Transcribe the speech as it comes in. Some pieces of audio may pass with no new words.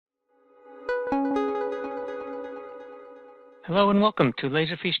Hello and welcome to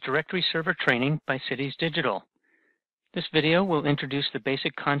Laserfiche Directory Server Training by Cities Digital. This video will introduce the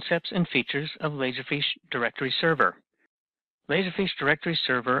basic concepts and features of Laserfiche Directory Server. Laserfiche Directory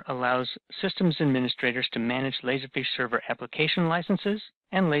Server allows systems administrators to manage Laserfiche Server application licenses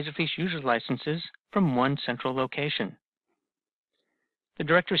and Laserfiche user licenses from one central location. The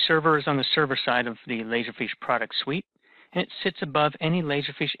Directory Server is on the server side of the Laserfiche product suite, and it sits above any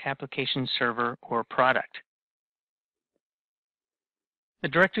Laserfiche application server or product. The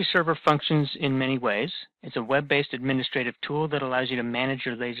Directory Server functions in many ways. It's a web-based administrative tool that allows you to manage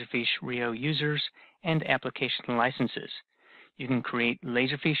your Laserfiche Rio users and application licenses. You can create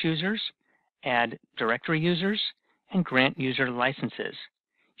Laserfiche users, add directory users, and grant user licenses.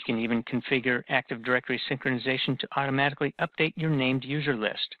 You can even configure Active Directory synchronization to automatically update your named user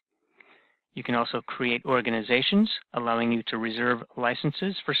list. You can also create organizations, allowing you to reserve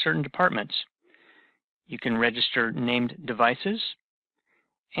licenses for certain departments. You can register named devices,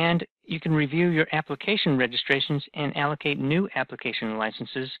 and you can review your application registrations and allocate new application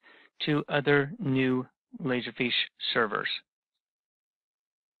licenses to other new Laserfiche servers.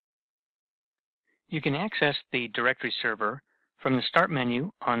 You can access the directory server from the Start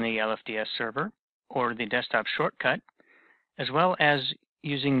menu on the LFDS server or the desktop shortcut, as well as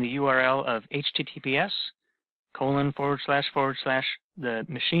using the URL of https:// the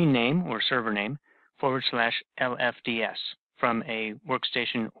machine name or server name /LFDS. From a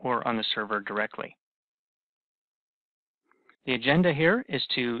workstation or on the server directly. The agenda here is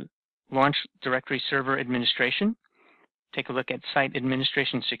to launch directory server administration, take a look at site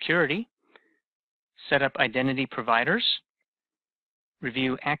administration security, set up identity providers,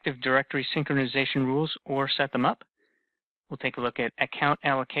 review Active Directory synchronization rules or set them up. We'll take a look at account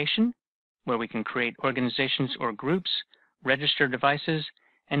allocation, where we can create organizations or groups, register devices,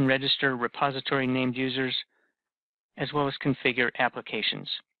 and register repository named users, as well as configure applications.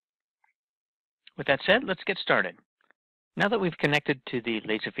 With that said, let's get started. Now that we've connected to the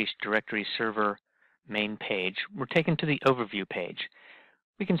Laserfiche Directory Server main page, we're taken to the Overview page.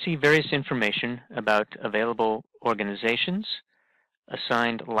 We can see various information about available organizations,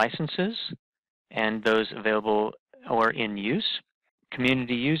 assigned licenses, and those available or in use,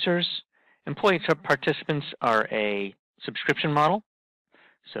 community users. Employee participants are a subscription model.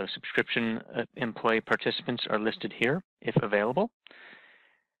 So subscription employee participants are listed here, if available.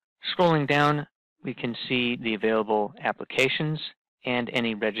 Scrolling down, we can see the available applications and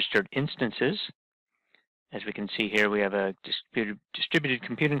any registered instances. As we can see here, we have a distributed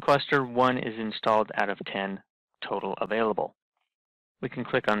computing cluster. 1 is installed out of 10 total available. We can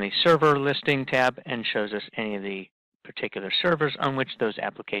click on the Server Listing tab and shows us any of the particular servers on which those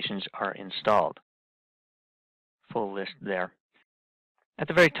applications are installed. Full list there. At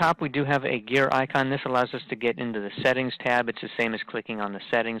the very top, we do have a gear icon. This allows us to get into the Settings tab. It's the same as clicking on the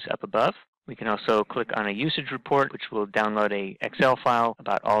Settings up above. We can also click on a usage report, which will download an Excel file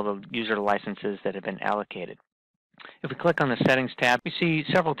about all the user licenses that have been allocated. If we click on the Settings tab, we see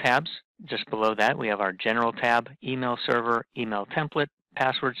several tabs. Just below that, we have our General tab, Email Server, Email Template,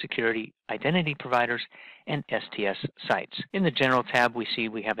 Password Security, Identity Providers, and STS Sites. In the General tab, we see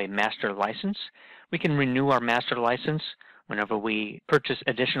we have a Master License. We can renew our Master License whenever we purchase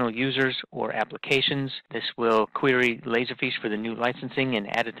additional users or applications. This will query Laserfiche for the new licensing and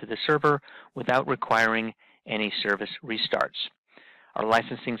add it to the server without requiring any service restarts. Our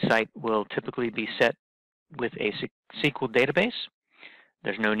licensing site will typically be set with a SQL database.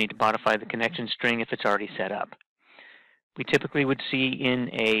 There's no need to modify the connection string if it's already set up. We typically would see in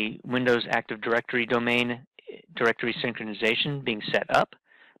a Windows Active Directory domain directory synchronization being set up,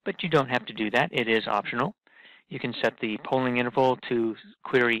 but you don't have to do that. It is optional. You can set the polling interval to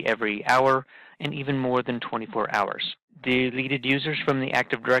query every hour and even more than 24 hours. Deleted users from the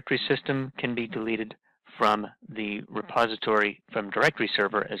Active Directory system can be deleted from the repository from Directory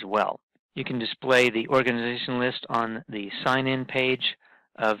Server as well. You can display the organization list on the sign-in page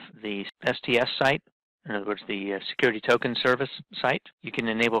of the STS site, in other words, the Security Token Service site. You can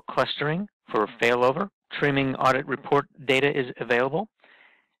enable clustering for failover. Trimming audit report data is available.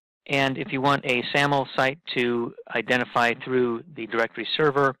 And if you want a SAML site to identify through the directory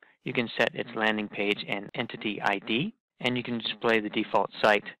server, you can set its landing page and entity ID, and you can display the default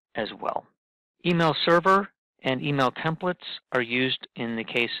site as well. Email server and email templates are used in the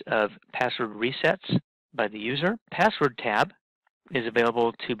case of password resets by the user. Password tab is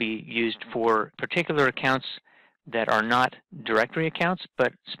available to be used for particular accounts that are not directory accounts,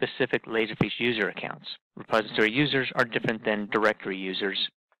 but specific Laserfiche user accounts. Repository users are different than directory users,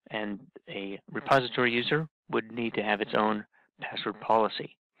 and a repository user would need to have its own password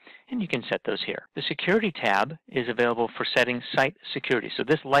policy. and you can set those here. The Security tab is available for setting site security. So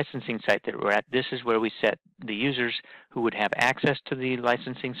this licensing site that we're at, this is where we set the users who would have access to the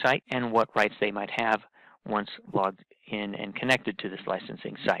licensing site and what rights they might have once logged in and connected to this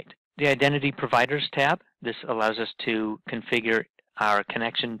licensing site. The Identity Providers tab, this allows us to configure our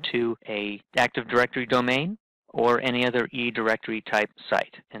connection to an Active Directory domain or any other eDirectory type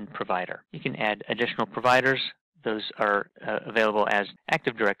site and provider. You can add additional providers. Those are available as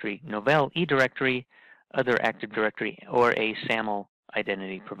Active Directory, Novell eDirectory, other Active Directory, or a SAML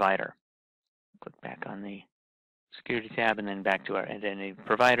identity provider. Click back on the Security tab and then back to our identity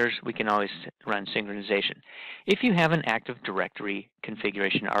providers. We can always run synchronization. If you have an Active Directory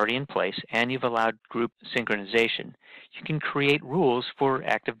configuration already in place and you've allowed group synchronization, you can create rules for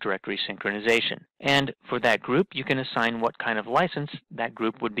Active Directory synchronization. And for that group, you can assign what kind of license that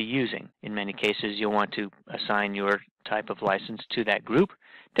group would be using. In many cases, you'll want to assign your type of license to that group.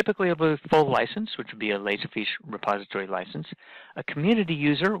 Typically, a full license, which would be a Laserfiche repository license. A community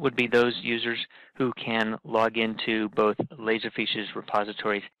user would be those users who can log into both Laserfiche's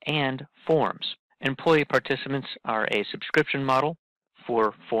repositories and forums. Employee participants are a subscription model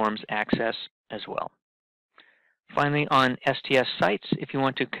for forums access as well. Finally, on STS sites, if you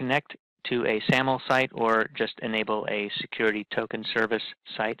want to connect to a SAML site or just enable a security token service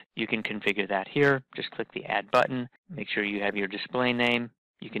site, you can configure that here. Just click the Add button. Make sure you have your display name.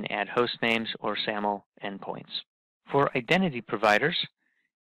 You can add host names or SAML endpoints. For identity providers,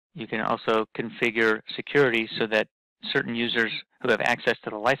 you can also configure security so that certain users who have access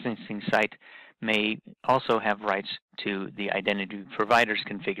to the licensing site may also have rights to the identity provider's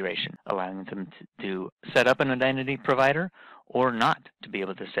configuration, allowing them to set up an identity provider or not to be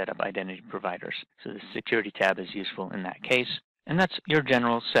able to set up identity providers. So the Security tab is useful in that case. And that's your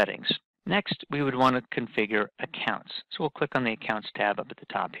general settings. Next, we would want to configure accounts. So we'll click on the Accounts tab up at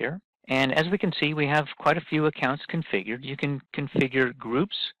the top here. And as we can see, we have quite a few accounts configured. You can configure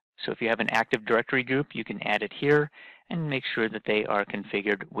groups. So if you have an Active Directory group, you can add it here and make sure that they are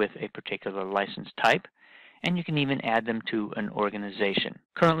configured with a particular license type. And you can even add them to an organization.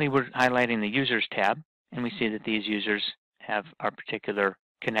 Currently, we're highlighting the Users tab, and we see that these users have our particular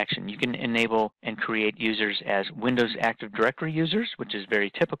connection. You can enable and create users as Windows Active Directory users, which is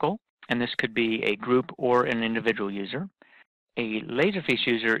very typical. And this could be a group or an individual user. A Laserfiche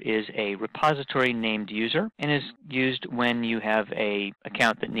user is a repository named user and is used when you have an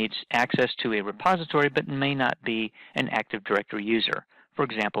account that needs access to a repository but may not be an Active Directory user. For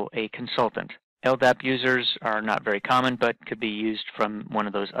example, a consultant. LDAP users are not very common but could be used from one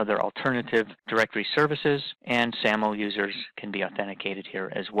of those other alternative directory services, and SAML users can be authenticated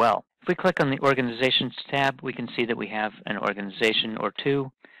here as well. If we click on the Organizations tab, we can see that we have an organization or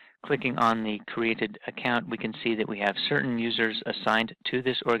two. Clicking on the created account, we can see that we have certain users assigned to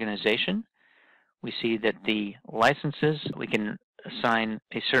this organization. We see that the licenses, we can assign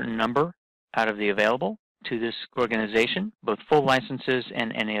a certain number out of the available to this organization, both full licenses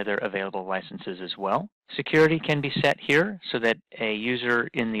and any other available licenses as well. Security can be set here so that a user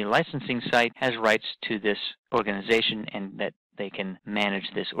in the licensing site has rights to this organization and that they can manage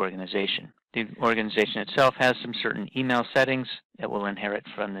this organization. The organization itself has some certain email settings that will inherit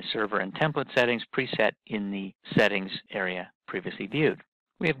from the server and template settings preset in the settings area previously viewed.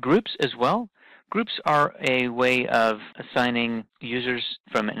 We have groups as well. Groups are a way of assigning users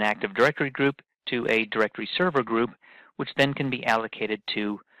from an Active Directory group to a directory server group, which then can be allocated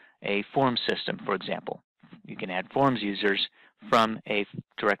to a form system, for example. You can add forms users from a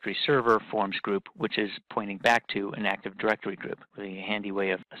directory server forms group, which is pointing back to an Active Directory group. Really a handy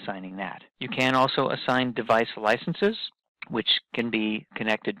way of assigning that. You can also assign device licenses, which can be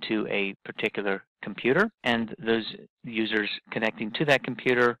connected to a particular computer, and those users connecting to that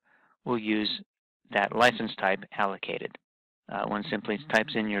computer will use that license type allocated. One simply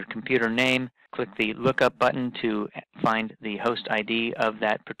types in your computer name, click the lookup button to find the host ID of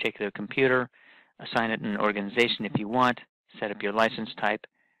that particular computer, assign it an organization if you want, set up your license type,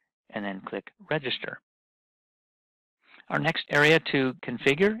 and then click Register. Our next area to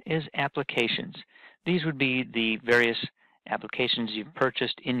configure is applications. These would be the various applications you've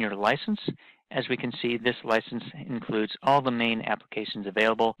purchased in your license. As we can see, this license includes all the main applications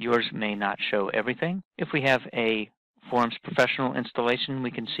available. Yours may not show everything. If we have a Forms Professional installation, we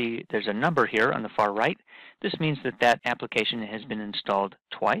can see there's a number here on the far right. This means that that application has been installed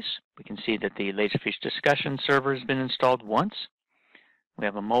twice. We can see that the Laserfiche discussion server has been installed once. We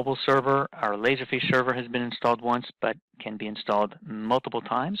have a mobile server. Our Laserfiche server has been installed once, but can be installed multiple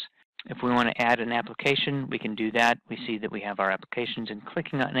times. If we want to add an application, we can do that. We see that we have our applications, and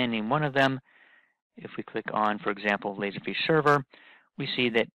clicking on any one of them, if we click on, for example, Laserfiche server, we see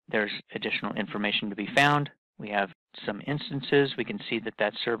that there's additional information to be found. We have some instances. We can see that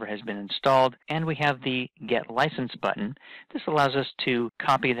that server has been installed, and we have the Get License button. This allows us to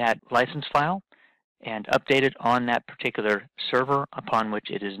copy that license file and update it on that particular server upon which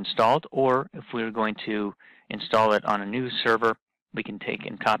it is installed, or if we're going to install it on a new server, we can take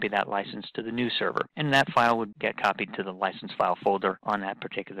and copy that license to the new server, and that file would get copied to the license file folder on that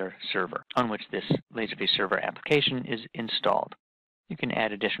particular server on which this Laserfiche server application is installed. You can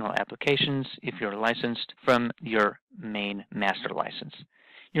add additional applications if you're licensed from your main master license.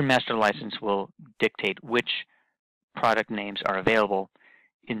 Your master license will dictate which product names are available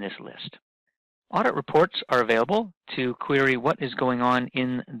in this list. Audit reports are available to query what is going on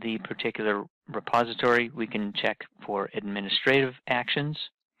in the particular repository. We can check for administrative actions.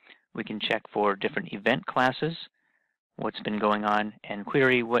 We can check for different event classes, what's been going on, and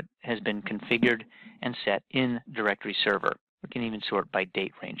query what has been configured and set in directory server. We can even sort by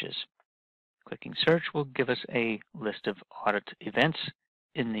date ranges. Clicking search will give us a list of audit events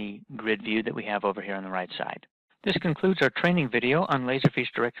in the grid view that we have over here on the right side. This concludes our training video on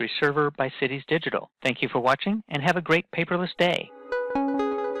Laserfiche Directory Server by Cities Digital. Thank you for watching, and have a great paperless day.